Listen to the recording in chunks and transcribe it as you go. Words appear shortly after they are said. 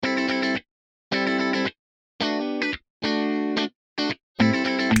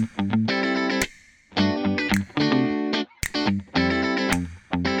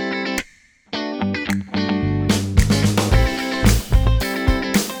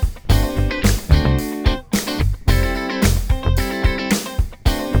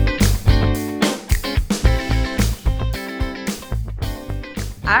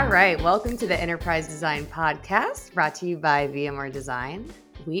All right, welcome to the Enterprise Design Podcast, brought to you by VMware Design.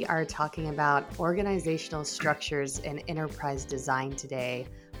 We are talking about organizational structures and enterprise design today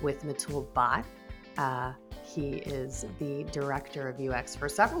with Mitul Bhat. He is the director of UX for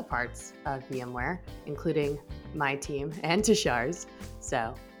several parts of VMware, including my team and Tushar's.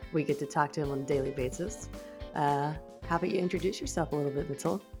 So we get to talk to him on a daily basis. How about you introduce yourself a little bit,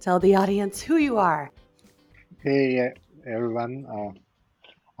 Mitul? Tell the audience who you are. Hey everyone,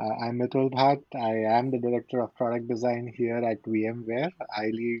 I'm Mitul Bhat. I am the Director of Product Design here at VMware.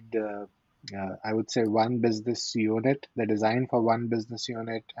 I lead, I would say, one business unit, the design for one business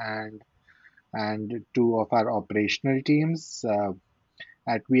unit, and two of our operational teams.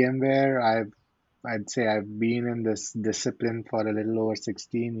 At VMware, I'd say I've been in this discipline for a little over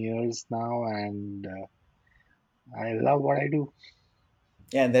 16 years now, and I love what I do.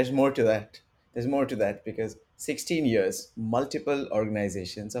 Yeah, and there's more to that. There's more to that because 16 years, multiple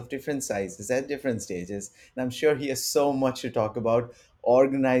organizations of different sizes at different stages. And I'm sure he has so much to talk about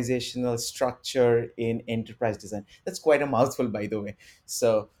organizational structure in enterprise design. That's quite a mouthful, by the way.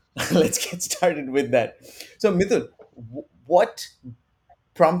 So let's get started with that. So, Mithul, what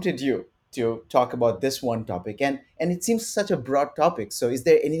prompted you to talk about this one topic? And it seems such a broad topic. So, is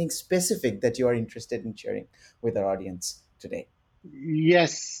there anything specific that you are interested in sharing with our audience today?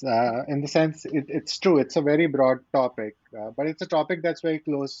 Yes, in the sense it's true. It's a very broad topic, but it's a topic that's very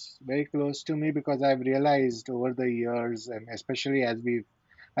close to me because I've realized over the years, and especially as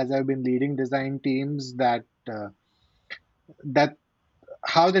I've been leading design teams, that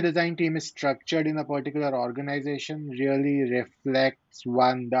how the design team is structured in a particular organization really reflects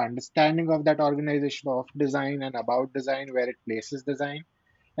one, the understanding of that organization of design and about design, where it places design,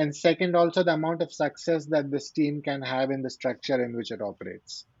 and second, also the amount of success that this team can have in the structure in which it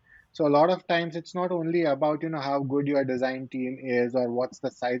operates. So a lot of times it's not only about how good your design team is or what's the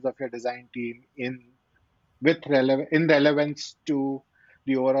size of your design team in relevance to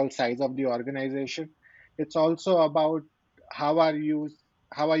the overall size of the organization. It's also about how are you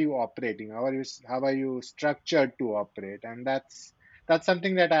how are you operating, how are you structured to operate, and that's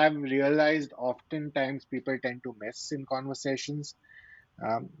something that I've realized oftentimes people tend to miss in conversations,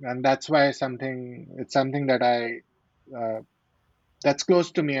 and that's why something it's something that I that's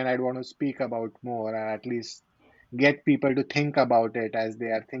close to me, and I'd want to speak about more, and at least get people to think about it as they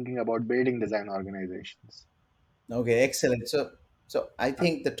are thinking about building design organizations. Okay, excellent. So I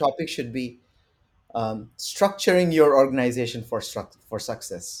think the topic should be structuring your organization for for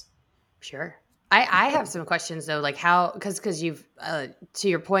success. Sure. I have some questions though, like how because you've to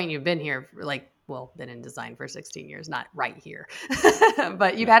your point, you've been here for been in design for 16 years, not right here,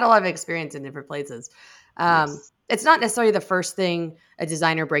 but you've Yeah. had a lot of experience in different places. Yes. It's not necessarily the first thing a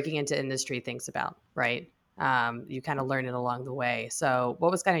designer breaking into industry thinks about, right? You kind of learn it along the way. So,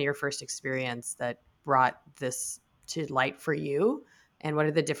 what was kind of your first experience that brought this to light for you, and what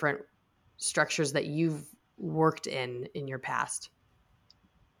are the different structures that you've worked in your past?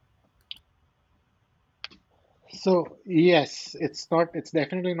 So yes, it's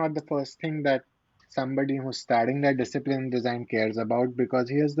definitely not the first thing that somebody who's starting that discipline in design cares about, because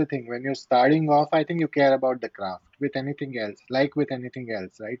here's the thing, when you're starting off, I think you care about the craft with anything else, like with anything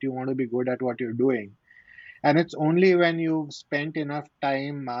else, right? You want to be good at what you're doing. And it's only when you've spent enough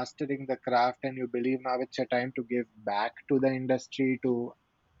time mastering the craft and you believe now it's your time to give back to the industry to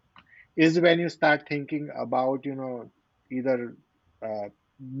is when you start thinking about, either uh,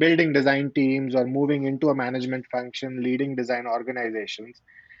 building design teams or moving into a management function, leading design organizations.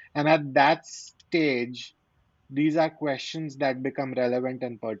 And at that stage, these are questions that become relevant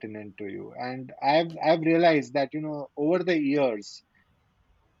and pertinent to you. And I've realized that, over the years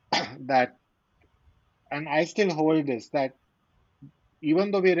that, and I still hold this, that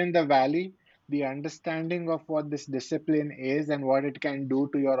even though we're in the valley, the understanding of what this discipline is and what it can do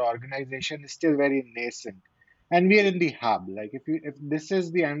to your organization is still very nascent. And we are in the hub. Like if this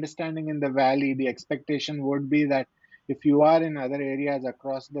is the understanding in the valley, the expectation would be that if you are in other areas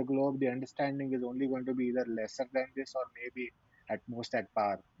across the globe, the understanding is only going to be either lesser than this or maybe at most at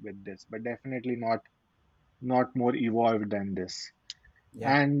par with this, but definitely not more evolved than this.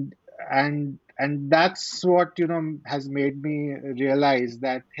 Yeah. And and and that's what has made me realize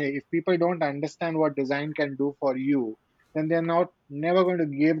that, hey, if people don't understand what design can do for you, then they're not never going to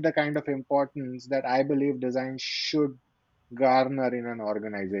give the kind of importance that I believe design should garner in an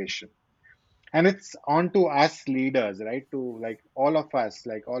organization. And it's on to us leaders, right, to like all of us,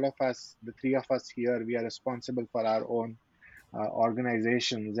 the three of us here, we are responsible for our own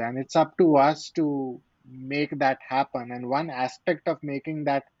organizations, and it's up to us to make that happen. And one aspect of making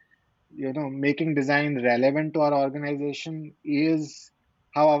design relevant to our organization is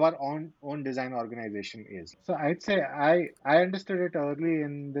how our own design organization is. So I'd say I understood it early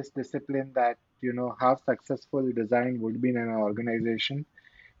in this discipline that how successful design would be in an organization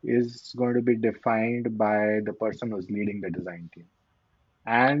is going to be defined by the person who's leading the design team.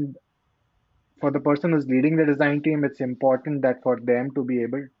 And for the person who's leading the design team, it's important that for them to be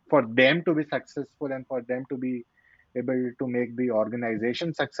successful and for them to be able to make the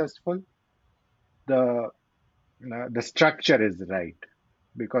organization successful, the the structure is right.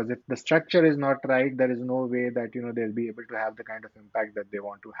 Because if the structure is not right, there is no way that they'll be able to have the kind of impact that they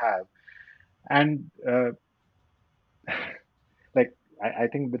want to have. And like I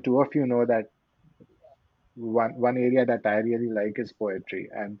think the two of you know that one area that I really like is poetry.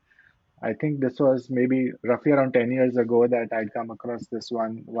 And I think this was maybe roughly around 10 years ago that I'd come across this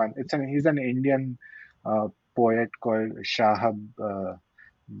one. He's an Indian uh, poet called Shahab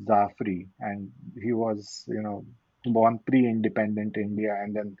Zafri, and he was born pre-independent India,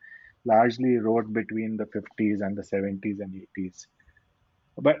 and then largely wrote between the 50s and the 70s and 80s.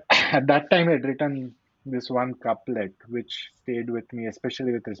 But at that time, I'd written this one couplet which stayed with me,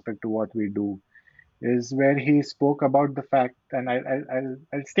 especially with respect to what we do, is where he spoke about the fact, and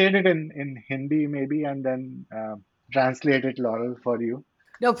I'll state it in Hindi maybe, and then translate it, Laurel, for you.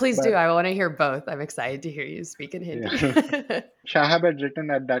 No, please do. But I want to hear both. I'm excited to hear you speak in Hindi. yeah, Shahab had written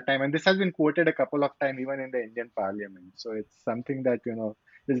at that time, and this has been quoted a couple of times even in the Indian Parliament. So it's something that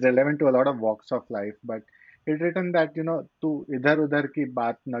is relevant to a lot of walks of life. But it written that तू इधर उधर की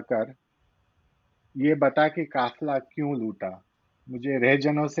बात न कर, ये बता कि काफिला क्यों लूटा, मुझे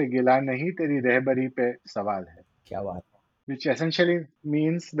रहजनों से गिला नहीं, तेरी रहबरी पे सवाल है. क्या बात है. Which essentially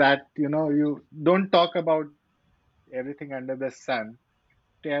means that you don't talk about everything under the sun.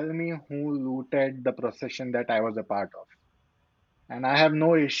 Tell me who looted the procession that I was a part of. And I have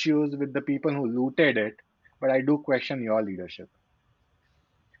no issues with the people who looted it, but I do question your leadership.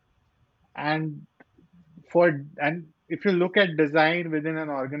 And and if you look at design within an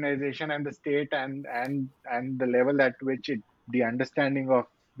organization and the state and the level at which the understanding of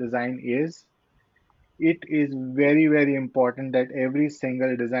design is, it is very, very important that every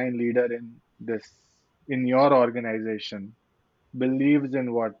single design leader in your organization believes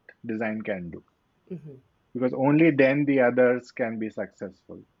in what design can do, Mhm. because only then the others can be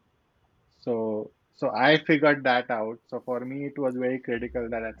successful. So I figured that out. So for me it was very critical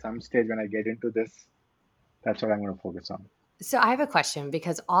that at some stage when I get into this, that's what I'm going to focus on. So I have a question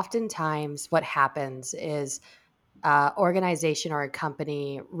because oftentimes what happens is organization or a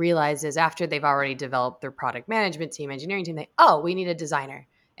company realizes after they've already developed their product management team, engineering team, we need a designer.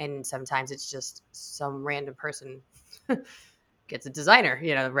 And sometimes it's just some random person gets a designer,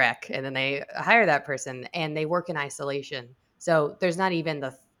 rec, and then they hire that person and they work in isolation. So there's not even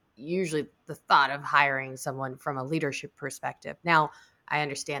usually the thought of hiring someone from a leadership perspective. Now, I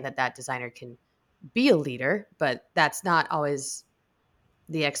understand that designer can be a leader, but that's not always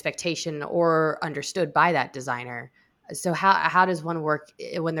the expectation or understood by that designer. So how does one work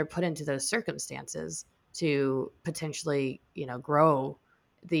when they're put into those circumstances to potentially grow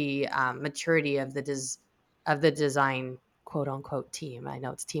the maturity of of the design quote unquote team? I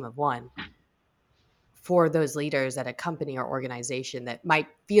know it's team of one for those leaders at a company or organization that might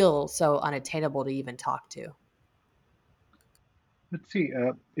feel so unattainable to even talk to. Let's see.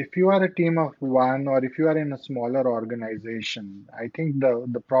 If you are a team of one, or if you are in a smaller organization, I think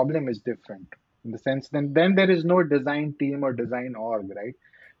the problem is different in the sense then there is no design team or design org, right?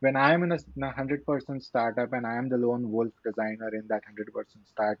 When I am in a 100% startup and I am the lone wolf designer in that 100%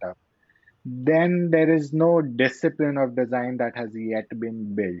 startup, then there is no discipline of design that has yet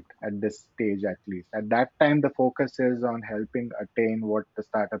been built at this stage, at least. At that time, the focus is on helping attain what the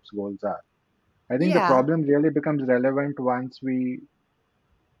startup's goals are. I think the Yeah, problem really becomes relevant once we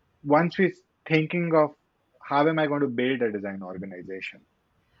thinking of how am I going to build a design organization.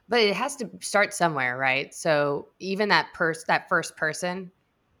 but it has to start somewhere, right? So even that first person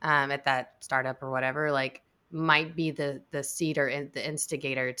at that startup or whatever, like might be the seed or the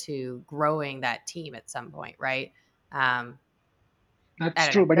instigator to growing that team at some point, right? Um, I That's don't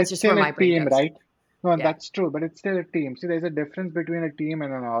know. true, but That's it's just where still a my brain team, goes. right? No, Yeah. that's true, but it's still a team. See, there's a difference between a team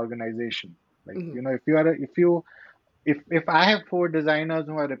and an organization. Like, Hmm. if I have four designers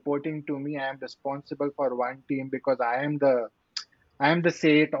who are reporting to me, I am responsible for one team because I am the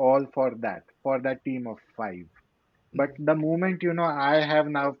say it all for that team of five. But Hmm. the moment I have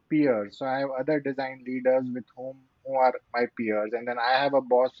now peers, so I have other design leaders with who are my peers, and then I have a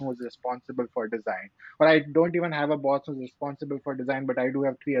boss who is responsible for design, or I don't even have a boss who's responsible for design, but I do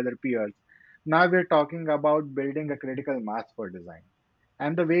have three other peers. Now we're talking about building a critical mass for design,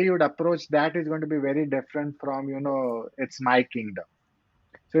 and the way you'd approach that is going to be very different from it's my kingdom.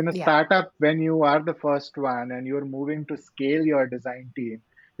 So in a Yeah. startup, when you are the first one and you're moving to scale your design team,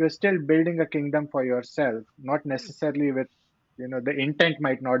 you're still building a kingdom for yourself, not necessarily with, the intent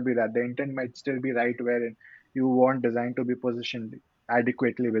might not be that. The intent might still be right wherein you want design to be positioned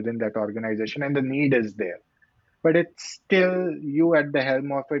adequately within that organization and the need is there. But it's still you at the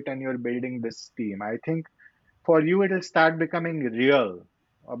helm of it and you're building this team. I think for you it'll start becoming real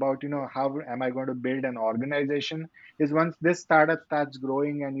about how am I going to build an organization is once this startup starts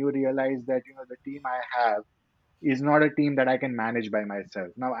growing and you realize that the team I have is not a team that I can manage by myself.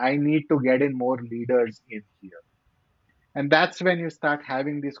 Now I need to get in more leaders in here, and that's when you start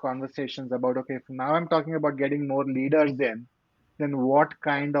having these conversations about, okay, if now I'm talking about getting more leaders in, then what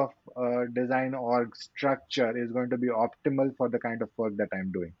kind of design org structure is going to be optimal for the kind of work that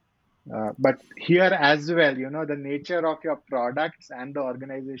I'm doing. But here as well, the nature of your products and the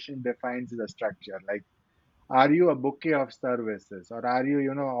organization defines the structure. Like, are you a bouquet of services, or are you,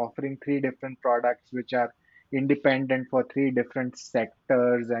 offering three different products which are independent for three different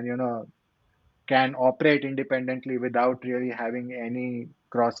sectors and, can operate independently without really having any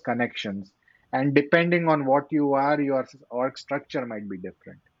cross connections? And depending on what you are, your org structure might be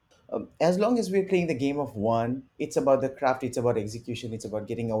different. As long as we're playing the game of one, it's about the craft, it's about execution, it's about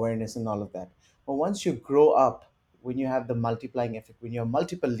getting awareness and all of that. But once you grow up, when you have the multiplying effect, when you have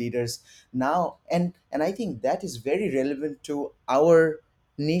multiple leaders now, and I think that is very relevant to our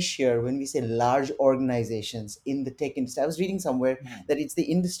niche here when we say large organizations in the tech industry. I was reading somewhere that it's the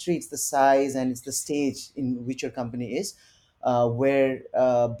industry, it's the size, and it's the stage in which your company is, where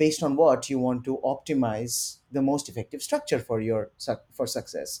based on what you want to optimize the most effective structure for your for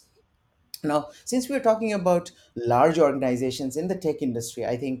success. Now, since we're talking about large organizations in the tech industry,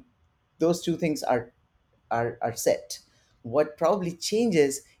 I think those two things are set. What probably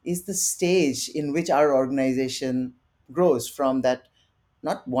changes is the stage in which our organization grows from that,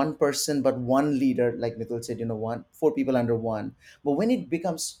 not one person but one leader, like Mitul said, one four people under one. But when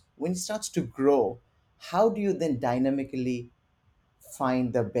it starts to grow, how do you then dynamically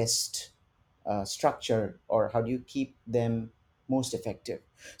find the best structure, or how do you keep them most effective?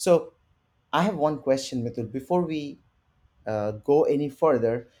 So I have one question, Mitul. Before we go any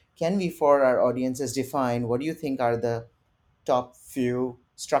further, can we, for our audiences, define what do you think are the top few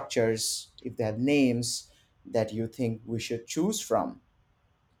structures, if they have names, that you think we should choose from?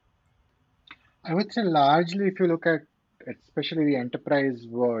 I would say largely, if you look at especially the enterprise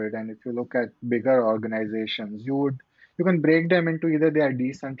world, and if you look at bigger organizations, you can break them into either they are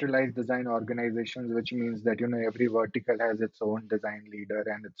decentralized design organizations, which means that every vertical has its own design leader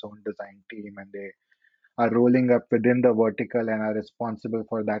and its own design team, and they are rolling up within the vertical and are responsible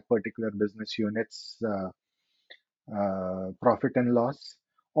for that particular business unit's profit and loss.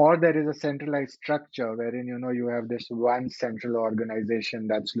 Or there is a centralized structure wherein you have this one central organization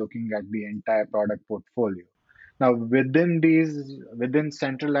that's looking at the entire product portfolio. Now within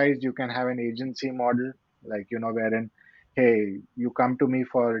centralized, you can have an agency model, like wherein, hey, you come to me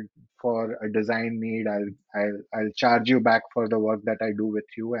for a design need, I'll charge you back for the work that I do with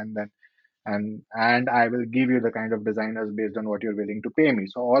you, and then and I will give you the kind of designers based on what you're willing to pay me.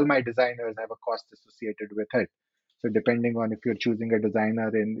 So all my designers have a cost associated with it. So depending on if you're choosing a designer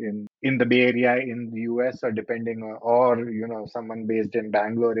in the Bay Area in the US, or depending on, or someone based in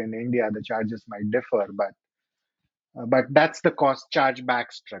Bangalore in India, the charges might differ. But that's the cost charge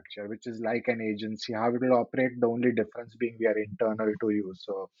back structure, which is like an agency. How it will operate, the only difference being we are internal to you,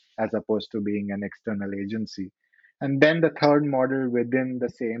 so as opposed to being an external agency. And then the third model within the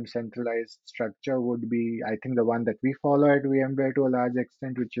same centralized structure would be, I think, the one that we follow at VMware to a large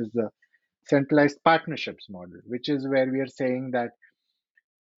extent, which is the centralized partnerships model, which is where we are saying that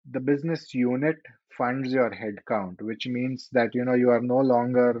the business unit funds your headcount, which means that you are no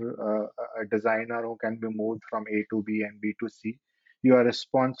longer a designer who can be moved from A to B and B to C. You are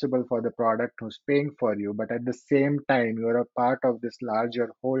responsible for the product who's paying for you, but at the same time, you are a part of this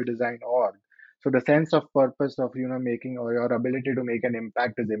larger whole design org. So the sense of purpose of making, or your ability to make an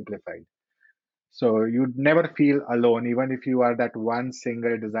impact, is amplified. So you'd never feel alone, even if you are that one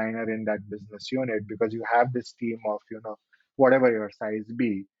single designer in that business unit, because you have this team of, whatever your size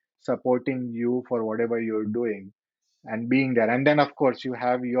be, supporting you for whatever you're doing and being there. And then, of course, you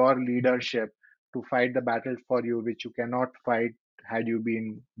have your leadership to fight the battle for you, which you cannot fight had you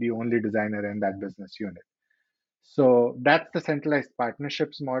been the only designer in that business unit. So that's the centralized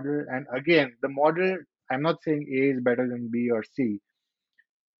partnerships model. And again, the model, I'm not saying A is better than B or C,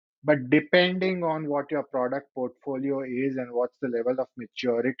 but depending on what your product portfolio is and what's the level of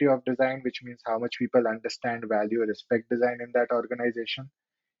maturity of design, which means how much people understand, value, respect design in that organization,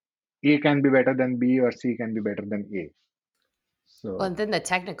 A can be better than B or C can be better than A. Well, So and then the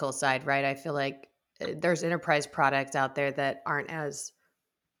technical side, right? I feel like there's enterprise products out there that aren't as,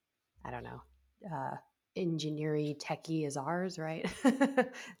 I don't know, uh, engineering techy as ours, right?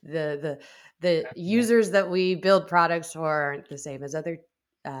 The yeah, users that we build products for aren't the same as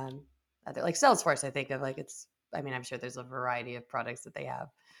um, other like Salesforce. I think of like it's. I mean, I'm sure there's a variety of products that they have,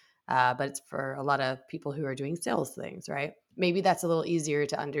 but it's for a lot of people who are doing sales things, right? Maybe that's a little easier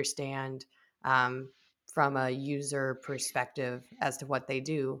to understand um, from a user perspective as to what they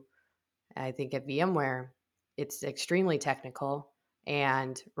do. I think at VMware, it's extremely technical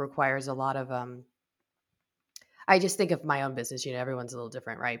and requires a lot of I just think of my own business, everyone's a little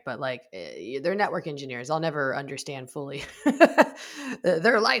different, right? But like they're network engineers. I'll never understand fully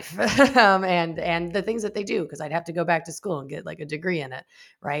their life and the things that they do because I'd have to go back to school and get like a degree in it,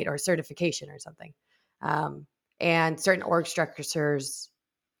 right? Or certification or something. Um, and certain org structures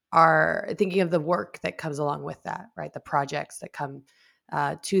are thinking of the work that comes along with that, right? The projects that come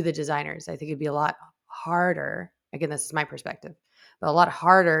to the designers. I think it'd be a lot harder. Again, this is my perspective, but a lot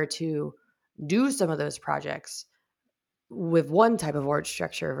harder to do some of those projects with one type of org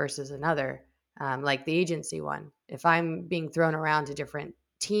structure versus another, like the agency one. If I'm being thrown around to different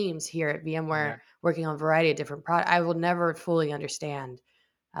teams here at VMware, yeah, working on a variety of different products, I will never fully understand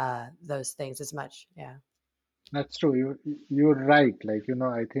those things as much. Yeah. that's true. You're right. Like,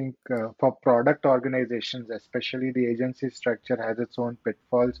 I think for product organizations, especially the agency structure has its own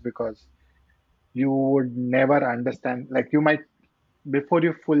pitfalls because you would never understand. Like, you might before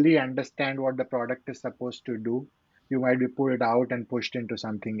you fully understand what the product is supposed to do, you might be pulled out and pushed into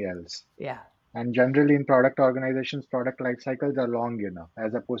something else. Yeah. And generally in product organizations, product life cycles are long,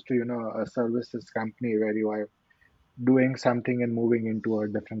 as opposed to, a services company where you are doing something and moving into a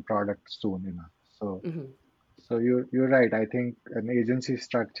different product soon. So Hmm. you're right. I think an agency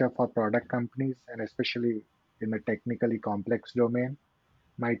structure for product companies and especially in a technically complex domain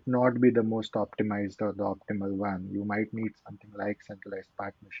might not be the most optimized or the optimal one. You might need something like centralized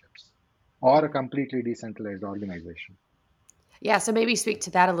partnerships or a Hmm. completely decentralized organization. Yeah. So maybe speak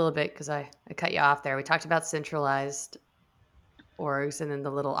to that a little bit because I cut you off there. We talked about centralized orgs and then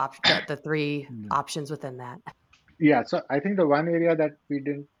the three Yeah. options within that. Yeah, so I think the one area that we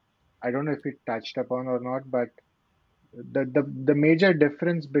didn't, I don't know if we touched upon or not, but the major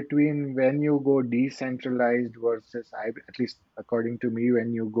difference between when you go decentralized versus, at least according to me,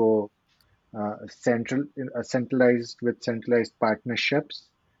 when you go centralized with centralized partnerships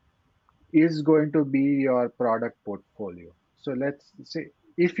is going to be your product portfolio. So let's say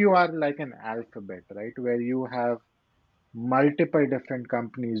if you are like an alphabet, right, where you have multiple different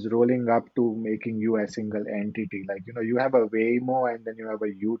companies rolling up to making you a single entity, like you have a Waymo and then you have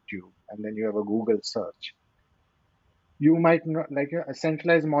a YouTube and then you have a Google search. You might not like a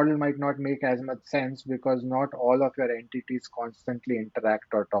centralized model might not make as much sense because not all of your entities constantly interact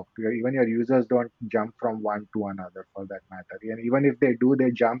or talk to you. Even your users don't jump from one to another for that matter. And even if they do,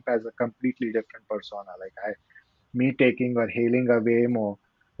 they jump as a completely different persona. Like me taking or hailing a Waymo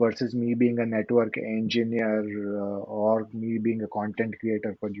versus me being a network engineer or me being a content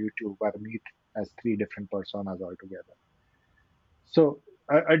creator for YouTube are me as three different personas altogether. So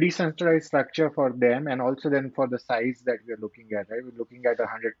a decentralized structure for them, and also then for the size that we're looking at, right? We're looking at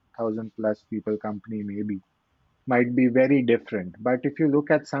 100,000 plus people company maybe might be very different. But if you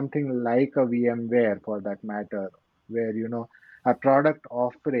look at something like a VMware for that matter, where our product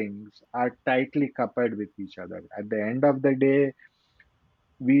offerings are tightly coupled with each other. At the end of the day,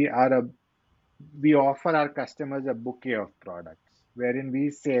 we are a we offer our customers a bouquet of products wherein we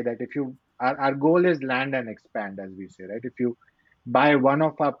say that if you our goal is land and expand, as we say, right? If you buy one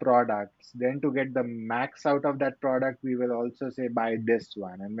of our products, then to get the max out of that product we will also say buy this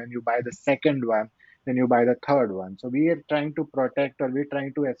one, and when you buy the second one, then you buy the third one. So we are trying to protect, or we're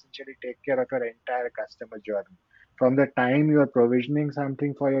trying to essentially take care of your entire customer journey from the time you are provisioning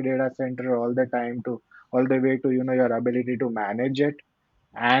something for your data center all the way to your ability to manage it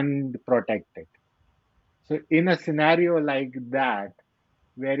and protect it. So in a scenario like that,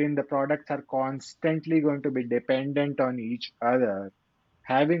 wherein the products are constantly going to be dependent on each other,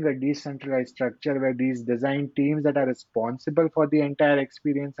 having a decentralized structure where these design teams that are responsible for the entire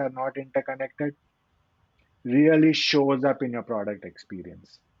experience are not interconnected really shows up in your product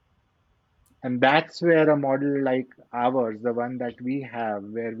experience. And that's where a model like ours, the one that we have,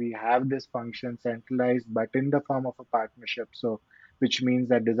 where we have this function centralized but in the form of a partnership. So, which means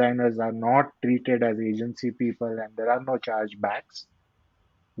that designers are not treated as agency people and there are no chargebacks,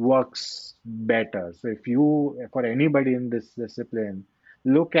 works better. So, if you, for anybody in this discipline,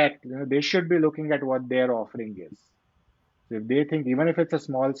 look at, they should be looking at what their offering is. So, if they think, even if it's a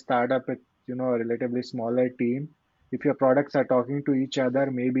small startup with, a relatively smaller team, If your products are talking to each other,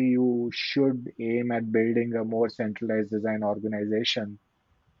 maybe you should aim at building a more centralized design organization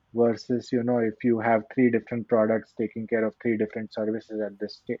versus, if you have three different products taking care of three different services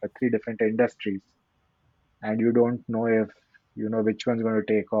at three different industries, and you don't know if which one's going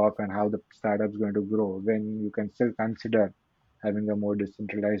to take off and how the startup's going to grow, when you can still consider having a more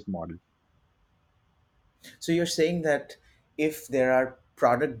decentralized model. So you're saying that if there are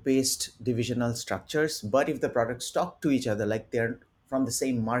product based divisional structures, but if the products talk to each other like they're from the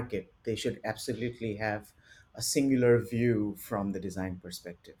same market, they should absolutely have a singular view from the design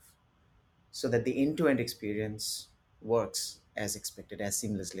perspective so that the end to end experience works as expected, as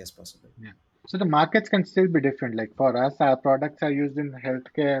seamlessly as possible. Yeah. So the markets can still be different. Like for us, our products are used in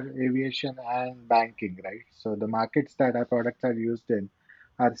healthcare, aviation, and banking, right? So the markets that our products are used in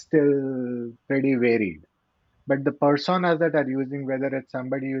are still pretty varied. But the personas that are using, whether it's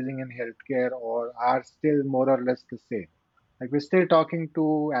somebody using in healthcare or are still more or less the same. Like we're still talking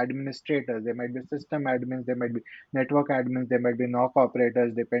to administrators. There might be system admins, there might be network admins, there might be NOC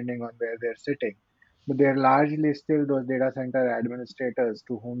operators, depending on where they're sitting. But they're largely still those data center administrators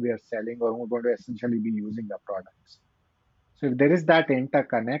to whom we are selling or who are going to essentially be using the products. So if there is that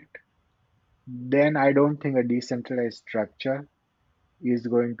interconnect, then I don't think a decentralized structure is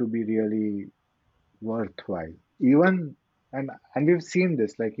going to be really worthwhile. Even and we've seen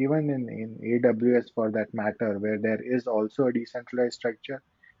this, like even in AWS for that matter, where there is also a decentralized structure,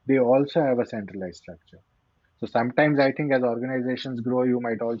 they also have a centralized structure. So sometimes I think as organizations grow, you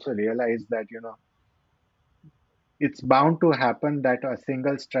might also realize that it's bound to happen that a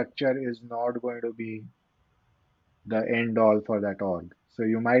single structure is not going to be the end all for that org. So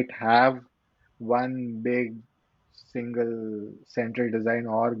you might have one big single central design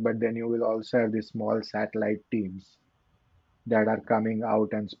org, but then you will also have these small satellite teams that are coming out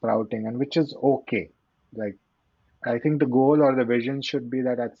and sprouting, and which is okay. Like, I think the goal or the vision should be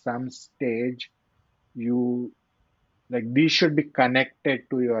that at some stage, you like these should be connected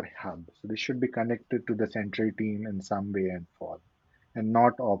to your hub. So this should be connected to the central team in some way and form, and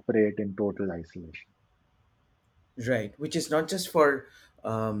not operate in total isolation. Right, which is not just for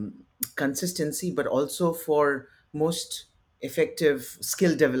consistency, but also for most effective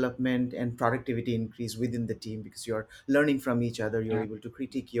skill development and productivity increase within the team because you're learning from each other, you're Yeah, able to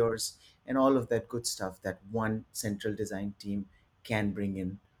critique yours, and all of that good stuff that one central design team can bring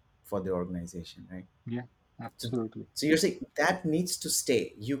in for the organization, right? yeah, So, absolutely. so you're saying that needs to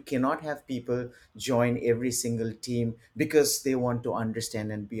stay. You cannot have people join every single team because they want to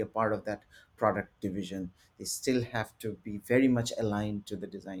understand and be a part of that product division. They still have to be very much aligned to the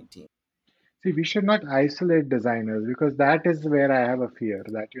design team. See, we should not isolate designers, because that is where I have a fear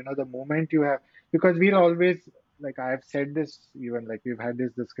that, the moment you have, because we'll always, like I've said this, even like we've had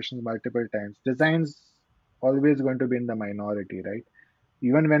these discussions multiple times, design's always going to be in the minority, right?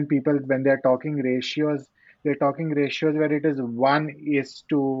 Even when people, when they're talking ratios, they're talking ratios where it is 1 is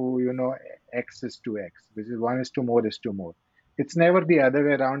to, X is to X, which is 1 is to more is to more. It's never the other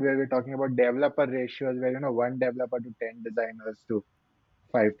way around where we're talking about developer ratios where, one developer to 10 designers to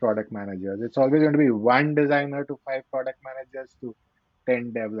five product managers. It's always going to be one designer to five product managers to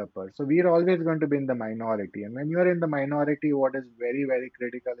 10 developers. So we're always going to be in the minority. And when you're in the minority, what is very, very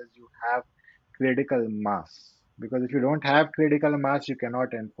critical is you have critical mass. Because if you don't have critical mass, you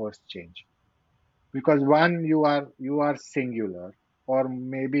cannot enforce change. Because one, you are singular, or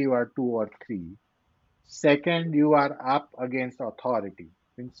maybe you are two or three. Second, you are up against authority,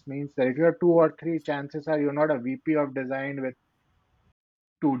 which means that if you're two or three, chances are you're not a VP of design with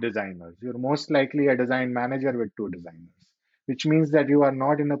two designers. You're most likely a design manager with two designers, which means that you are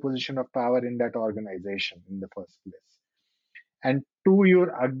not in a position of power in that organization in the first place. And two,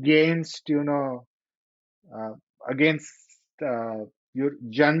 you're against, uh, against, you're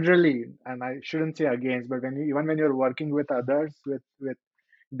generally, and I shouldn't say against, but even when you're working with others, with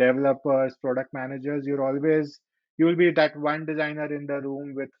developers, product managers, you will be that one designer in the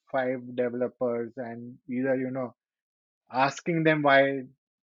room with five developers, and either, asking them why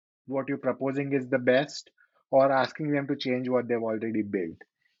what you're proposing is the best, or asking them to change what they've already built.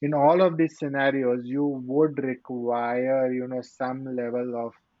 In all of these scenarios, you would require, some level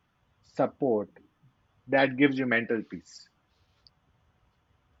of support that gives you mental peace.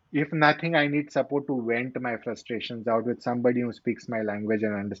 If nothing, I need support to vent my frustrations out with somebody who speaks my language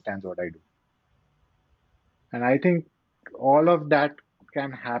and understands what I do. And I think all of that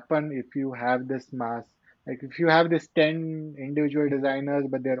can happen if you have this mass. Like if you have this 10 individual designers,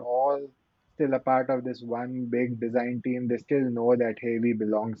 but they're all still a part of this one big design team, they still know that, hey, we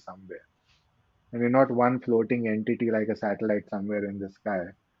belong somewhere. And we're not one floating entity like a satellite somewhere in the sky,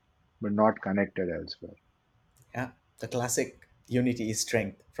 but not connected elsewhere. Yeah. The classic unity is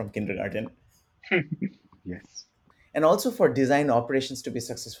strength from kindergarten. Yes. And also for design operations to be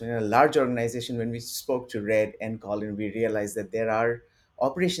successful in a large organization, when we spoke to Red and Colin, we realized that there are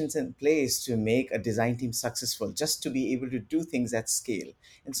operations in place to make a design team successful, just to be able to do things at scale.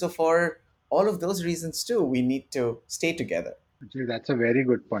 And so for all of those reasons too, we need to stay together. Actually, that's a very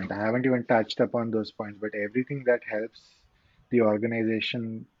good point. I haven't even touched upon those points, but everything that helps the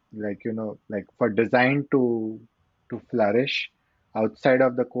organization, like, like for design to flourish outside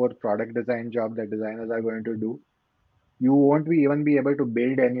of the core product design job that designers are going to do, you won't be even be able to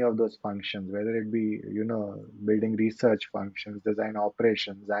build any of those functions, whether it be, building research functions, design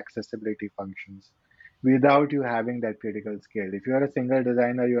operations, accessibility functions, without you having that critical skill. If you're a single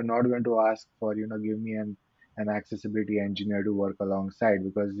designer, you're not going to ask for, give me an accessibility engineer to work alongside,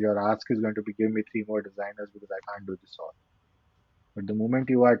 because your ask is going to be give me three more designers because I can't do this all. But the moment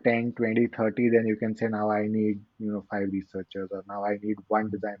you are 10, 20, 30, then you can say, now I need, five researchers, or now I need one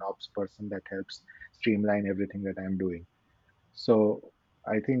design ops person that helps streamline everything that I'm doing. So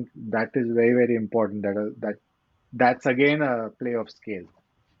I think that is very, very important. That's again a play of scale,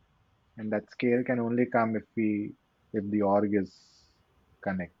 and that scale can only come if the org is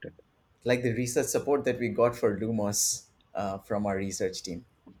connected. Like the research support that we got for Lumos from our research team.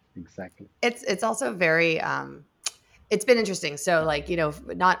 Exactly. It's also very it's been interesting. So like,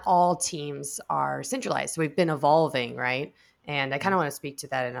 not all teams are centralized. So we've been evolving, right? And I kind of want to speak to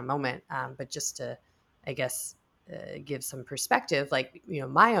that in a moment. But just to, I guess, give some perspective, like,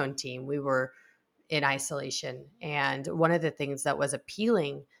 my own team, we were in isolation. And one of the things that was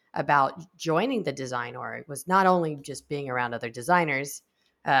appealing about joining the design org was not only just being around other designers,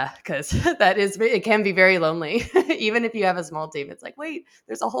 because it can be very lonely. Even if you have a small team, it's like, wait,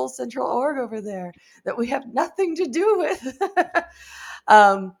 there's a whole central org over there that we have nothing to do with.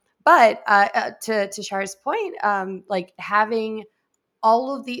 um, but to Shar's point, like having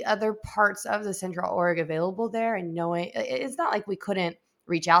all of the other parts of the central org available there, and knowing it's not like we couldn't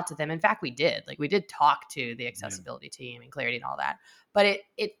reach out to them. In fact, we did. Like we did talk to the Yeah. accessibility team and clarity and all that. But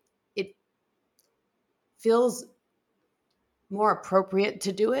it feels more appropriate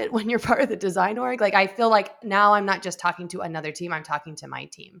to do it when you're part of the design org. Like I feel like now I'm not just talking to another team, I'm talking to my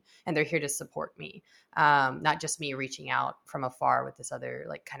team, and they're here to support me. Not just me reaching out from afar with this other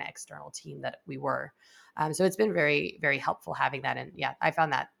like kind of external team that we were. So it's been very, very helpful having that. And yeah, I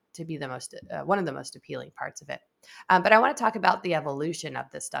found that to be the most one of the most appealing parts of it. But I want to talk about the evolution of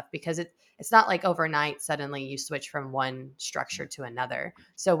this stuff, because it's not like overnight suddenly you switch from one structure to another.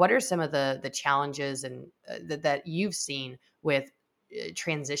 So what are some of the challenges and that you've seen with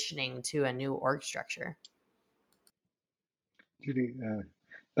transitioning to a new org structure? Actually,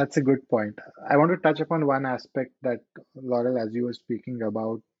 that's a good point. I want to touch upon one aspect that, Laurel, as you were speaking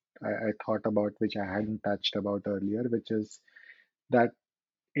about, I thought about, which I hadn't touched about earlier, which is that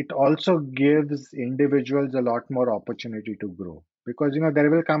it also gives individuals a lot more opportunity to grow, because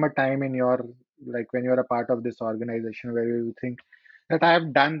there will come a time in your, like, when you're a part of this organization, where you think that I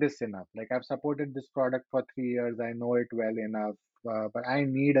have done this enough, like I've supported this product for 3 years, I know it well enough, but I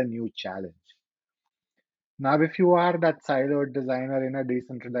need a new challenge. Now if you are that siloed designer in a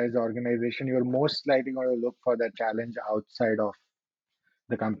decentralized organization, you're most likely going to look for that challenge outside of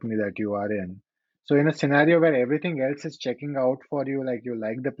the company that you are in. So in a scenario where everything else is checking out for you, like you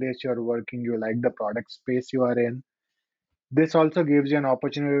like the place you're working, you like the product space you are in, this also gives you an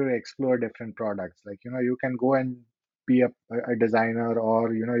opportunity to explore different products. Like, you can go and be a designer,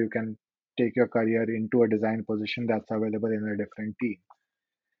 or, you can take your career into a design position that's available in a different team.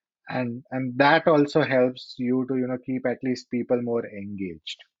 And that also helps you to, keep at least people more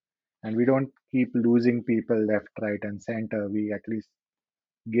engaged. And we don't keep losing people left, right, and center. We at least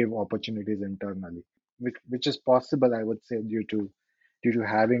give opportunities internally, which is possible, I would say, due to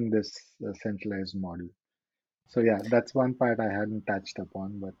having this centralized model. So yeah, that's one part I hadn't touched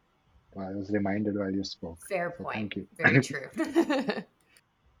upon, but I was reminded while you spoke. Fair So point. thank you. Very true.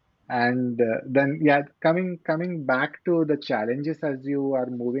 And then yeah, coming back to the challenges as you are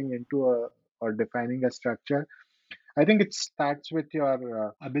moving into a or defining a structure, I think it starts with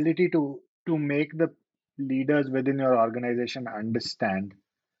your ability to make the leaders within your organization understand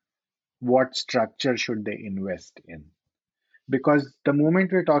what structure should they invest in. Because the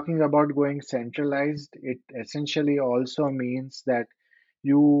moment we're talking about going centralized, it essentially also means that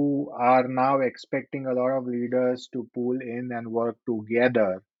you are now expecting a lot of leaders to pull in and work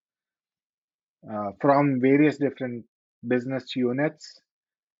together from various different business units,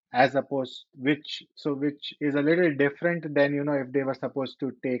 as opposed which is a little different than, if they were supposed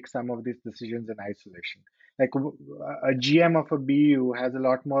to take some of these decisions in isolation. Like a GM of a BU has a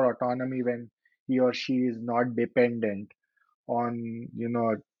lot more autonomy when he or she is not dependent on,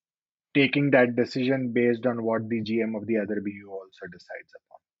 taking that decision based on what the GM of the other BU also decides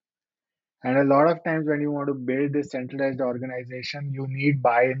upon. And a lot of times, when you want to build this centralized organization, you need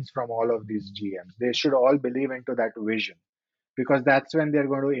buy ins from all of these GMs. They should all believe into that vision, because that's when they're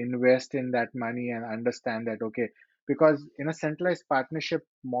going to invest in that money and understand that, okay, because in a centralized partnership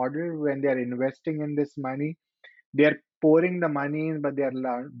model, when they're investing in this money, they're pouring the money in, but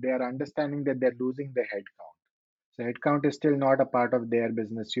they're understanding that they're losing the headcount. So headcount is still not a part of their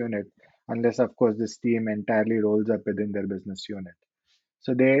business unit, unless of course this team entirely rolls up within their business unit.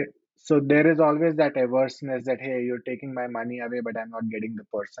 So there is always that averseness that, hey, you're taking my money away, but I'm not getting the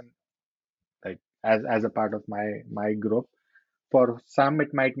person, like, as a part of my group. For some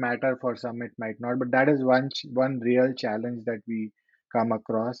it might matter, for some it might not, but that is one real challenge that we come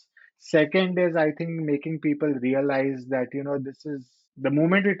across. Second is, I think, making people realize that, this is the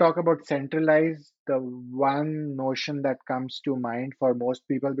moment we talk about centralized, the one notion that comes to mind for most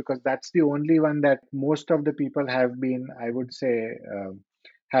people, because that's the only one that most of the people have been, I would say,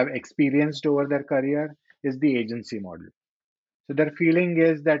 have experienced over their career, is the agency model. So their feeling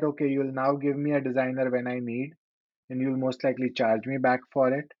is that, okay, you'll now give me a designer when I need, and you'll most likely charge me back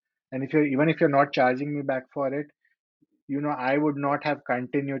for it. And if you're not charging me back for it, I would not have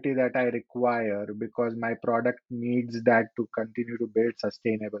continuity that I require, because my product needs that to continue to build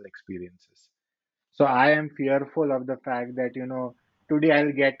sustainable experiences. So I am fearful of the fact that, today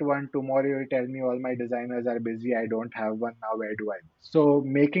I'll get one, tomorrow you'll tell me all my designers are busy, I don't have one, now where do I go? So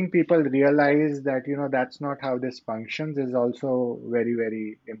making people realize that, that's not how this functions is also very,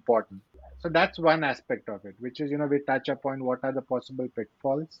 very important. So that's one aspect of it, which is, we touch upon what are the possible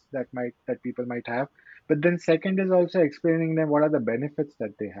pitfalls that people might have. But then second is also explaining them what are the benefits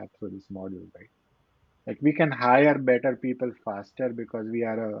that they have through this model, right? Like, we can hire better people faster because we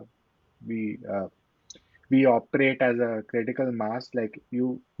operate as a critical mass. Like,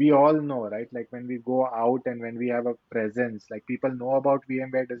 we all know, right? Like, when we go out and when we have a presence, like, people know about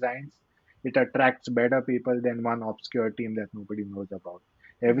VMware designs, it attracts better people than one obscure team that nobody knows about.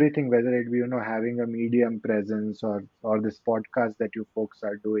 Everything, whether it be, having a medium presence, or this podcast that you folks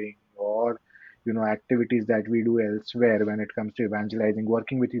are doing, or activities that we do elsewhere when it comes to evangelizing,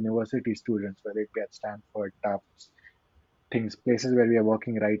 working with university students, whether it be at Stanford, Tufts, things, places where we are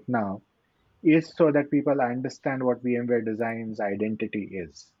working right now, is so that people understand what VMware Design's identity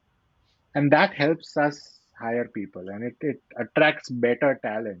is. And that helps us hire people, and it attracts better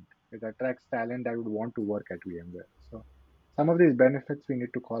talent. It attracts talent that would want to work at VMware. So some of these benefits we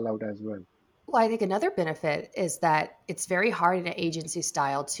need to call out as well. Well, I think another benefit is that it's very hard in an agency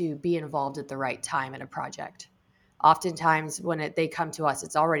style to be involved at the right time in a project. Oftentimes, when they come to us,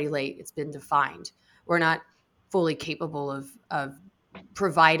 it's already late, it's been defined. We're not fully capable of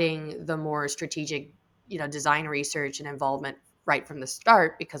providing the more strategic, design research and involvement right from the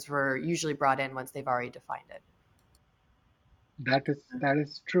start, because we're usually brought in once they've already defined it. That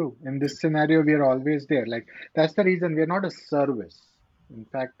is true. In this scenario, we are always there. Like, that's the reason we are not a service. In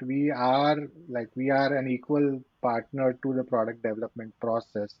fact, we are an equal partner to the product development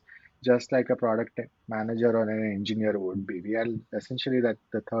process, just like a product manager or an engineer would be. We are essentially that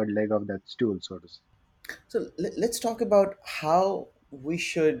the third leg of that stool, so to say. So let's talk about how we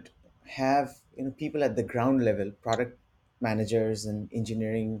should have people at the ground level, product managers and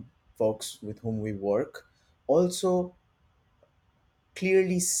engineering folks with whom we work, also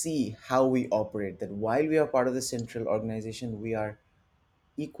clearly see how we operate. That while we are part of the central organization, we are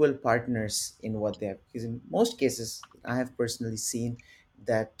equal partners in what they have. Because in most cases, I have personally seen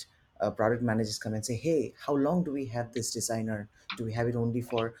that product managers come and say, "Hey, how long do we have this designer? Do we have it only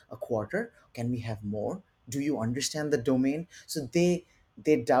for a quarter? Can we have more? Do you understand the domain?" So they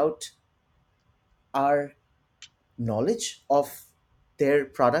doubt our knowledge of their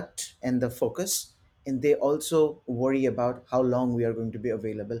product and the focus, and they also worry about how long we are going to be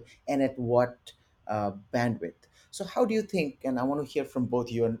available and at what bandwidth. So how do you think, and I want to hear from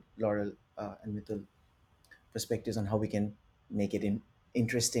both you and Laurel and Mitul, perspectives on how we can make it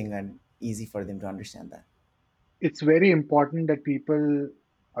interesting and easy for them to understand that. It's very important that people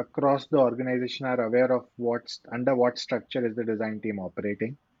across the organization are aware of what's under what structure is the design team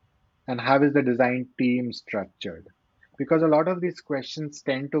operating, and how is the design team structured. Because a lot of these questions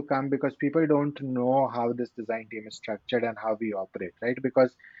tend to come because people don't know how this design team is structured and how we operate, right?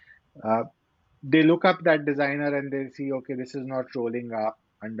 Because uh, they look up that designer and they see, okay, this is not rolling up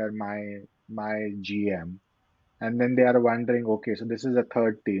under my GM, and then they are wondering, okay, so this is a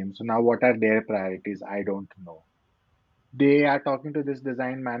third team, so now what are their priorities? I don't know. they are talking to this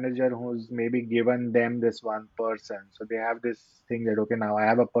design manager who's maybe given them this one person. So they have this thing that, okay, now I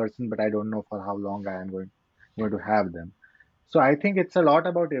have a person, but I don't know for how long I am going to have them. So I think it's a lot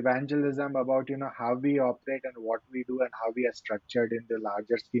about evangelism, about how we operate and what we do and how we are structured in the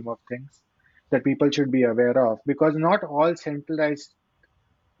larger scheme of things that people should be aware of, because not all centralized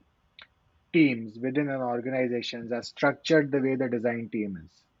teams within an organization are structured the way the design team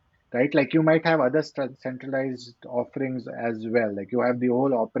is, right? Like you might have other centralized offerings as well. Like you have the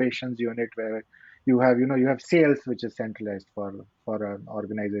whole operations unit where you have sales, which is centralized for an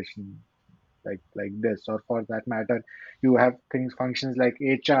organization like this, or for that matter, you have things functions like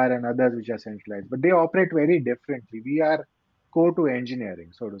HR and others which are centralized, but they operate very differently. We are core to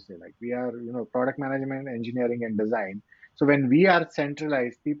engineering, so to say. Like we are product management, engineering, and design. So when we are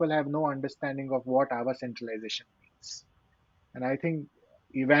centralized, people have no understanding of what our centralization means. And I think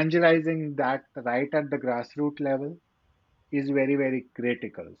evangelizing that right at the grassroots level is very, very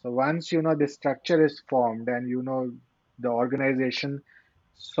critical. So once the structure is formed, and the organization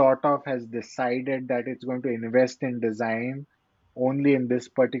sort of has decided that it's going to invest in design only in this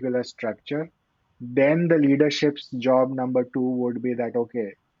particular structure, then the leadership's job number two would be that,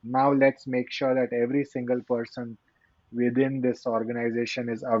 okay, now let's make sure that every single person within this organization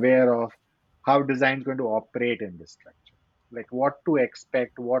is aware of how design is going to operate in this structure, like what to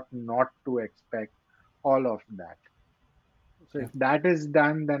expect, what not to expect, all of that. So Yeah. if that is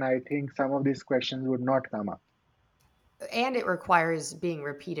done, then I think some of these questions would not come up. And it requires being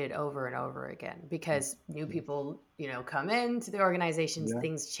repeated over and over again Mm. because new Yes. people, come into the organizations, Yeah.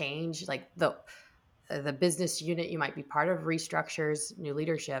 things change. Like the business unit you might be part of restructures, new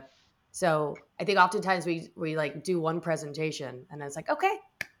leadership. So I think oftentimes we like do one presentation and it's like, okay,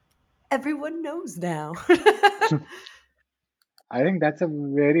 everyone knows now. I think that's a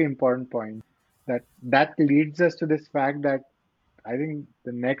very important point. That leads us to this fact that I think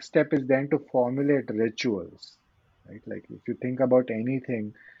the next step is then to formulate rituals, right? Like if you think about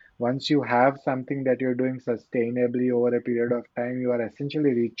anything, once you have something that you're doing sustainably over a period of time, you are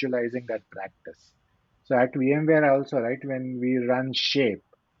essentially ritualizing that practice. So at VMware also, right, when we run Shape,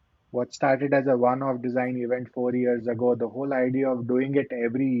 what started as a one-off design event 4 years ago, the whole idea of doing it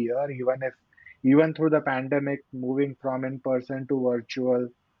every year, even through the pandemic, moving from in-person to virtual,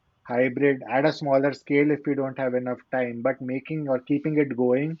 hybrid at a smaller scale if we don't have enough time, but making or keeping it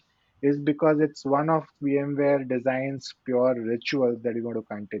going is because it's one of VMware Design's pure rituals that you're going to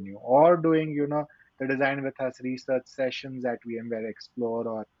continue. Or doing, the Design with Us research sessions at VMware Explore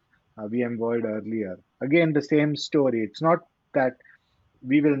or VMworld earlier. Again, the same story. It's not that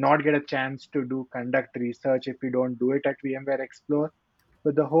we will not get a chance to do conduct research if we don't do it at VMware Explore.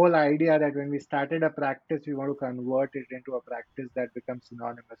 But the whole idea that when we started a practice, we want to convert it into a practice that becomes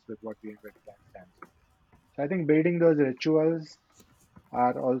synonymous with what VMware Design stands for. So I think building those rituals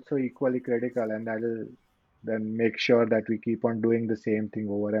are also equally critical, and that will then make sure that we keep on doing the same thing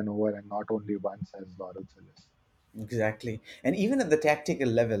over and over and not only once, as Laurel suggests. Exactly. And even at the tactical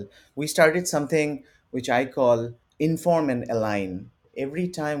level, we started something which I call inform and align. Every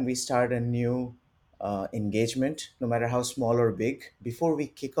time we start a new engagement, no matter how small or big, before we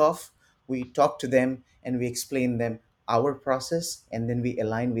kick off, we talk to them and we explain them our process, and then we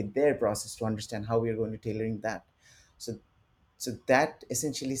align with their process to understand how we are going to tailoring that. So, so that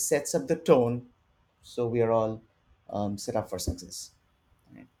essentially sets up the tone. So we are all set up for success.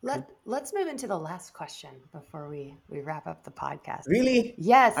 Right. Cool. Let's move into the last question before we wrap up the podcast. Really? Are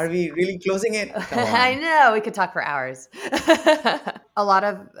Yes. we really closing it? Come I on. know we could talk for hours. A lot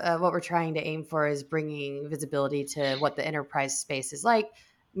of what we're trying to aim for is bringing visibility to what the enterprise space is like,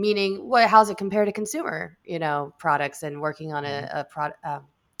 meaning what how's it compare to consumer, products, and working on Mhm.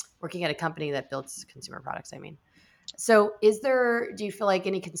 working at a company that builds consumer products. I mean, so do you feel like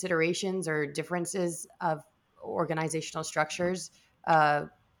any considerations or differences of organizational structures uh,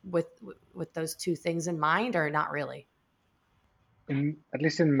 with with those two things in mind, or not really? At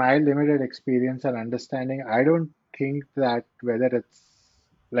least in my limited experience and understanding, I don't think that whether it's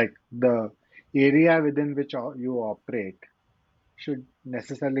like the area within which you operate should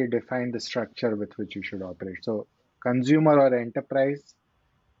necessarily define the structure with which you should operate. So, consumer or enterprise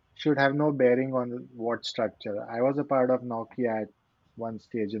should have no bearing on what structure. I was a part of Nokia at one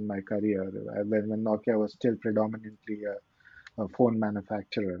stage in my career when Nokia was still predominantly a phone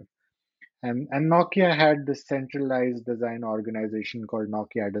manufacturer. And Nokia had this centralized design organization called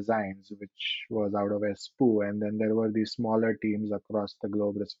Nokia Designs, which was out of Espoo. And then there were these smaller teams across the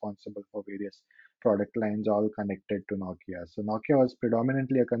globe responsible for various product lines, all connected to Nokia. So Nokia was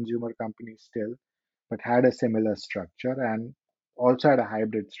predominantly a consumer company still, but had a similar structure and also had a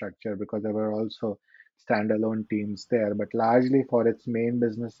hybrid structure because there were also standalone teams there, but largely for its main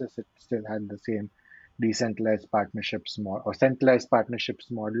businesses, it still had the same decentralized partnerships model or centralized partnerships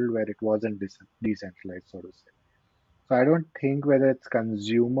model where it wasn't decentralized, so to say. So I don't think whether it's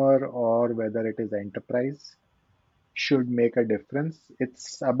consumer or whether it is enterprise should make a difference.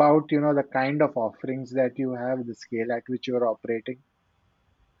 It's about, the kind of offerings that you have, the scale at which you're operating.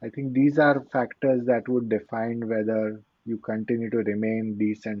 I think these are factors that would define whether you continue to remain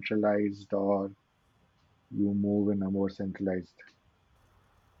decentralized or you move in a more centralized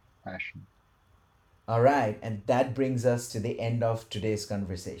fashion. All right, and that brings us to the end of today's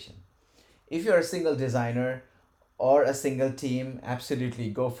conversation. If you're a single designer or a single team, absolutely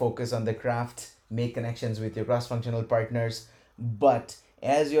go focus on the craft, make connections with your cross functional partners. But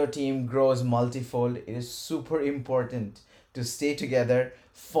as your team grows multifold, it is super important to stay together,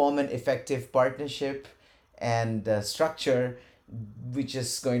 form an effective partnership and structure, which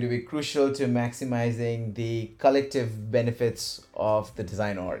is going to be crucial to maximizing the collective benefits of the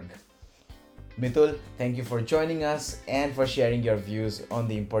design org. Mitul, thank you for joining us and for sharing your views on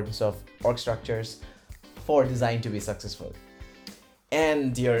the importance of org structures for design to be successful.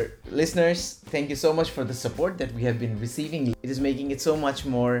 And dear listeners, thank you so much for the support that we have been receiving. It is making it so much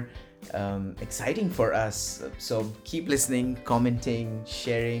more exciting for us. So keep listening, commenting,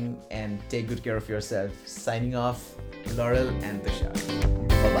 sharing, and take good care of yourself. Signing off, Laurel and Tushar.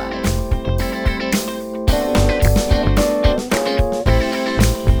 Bye bye.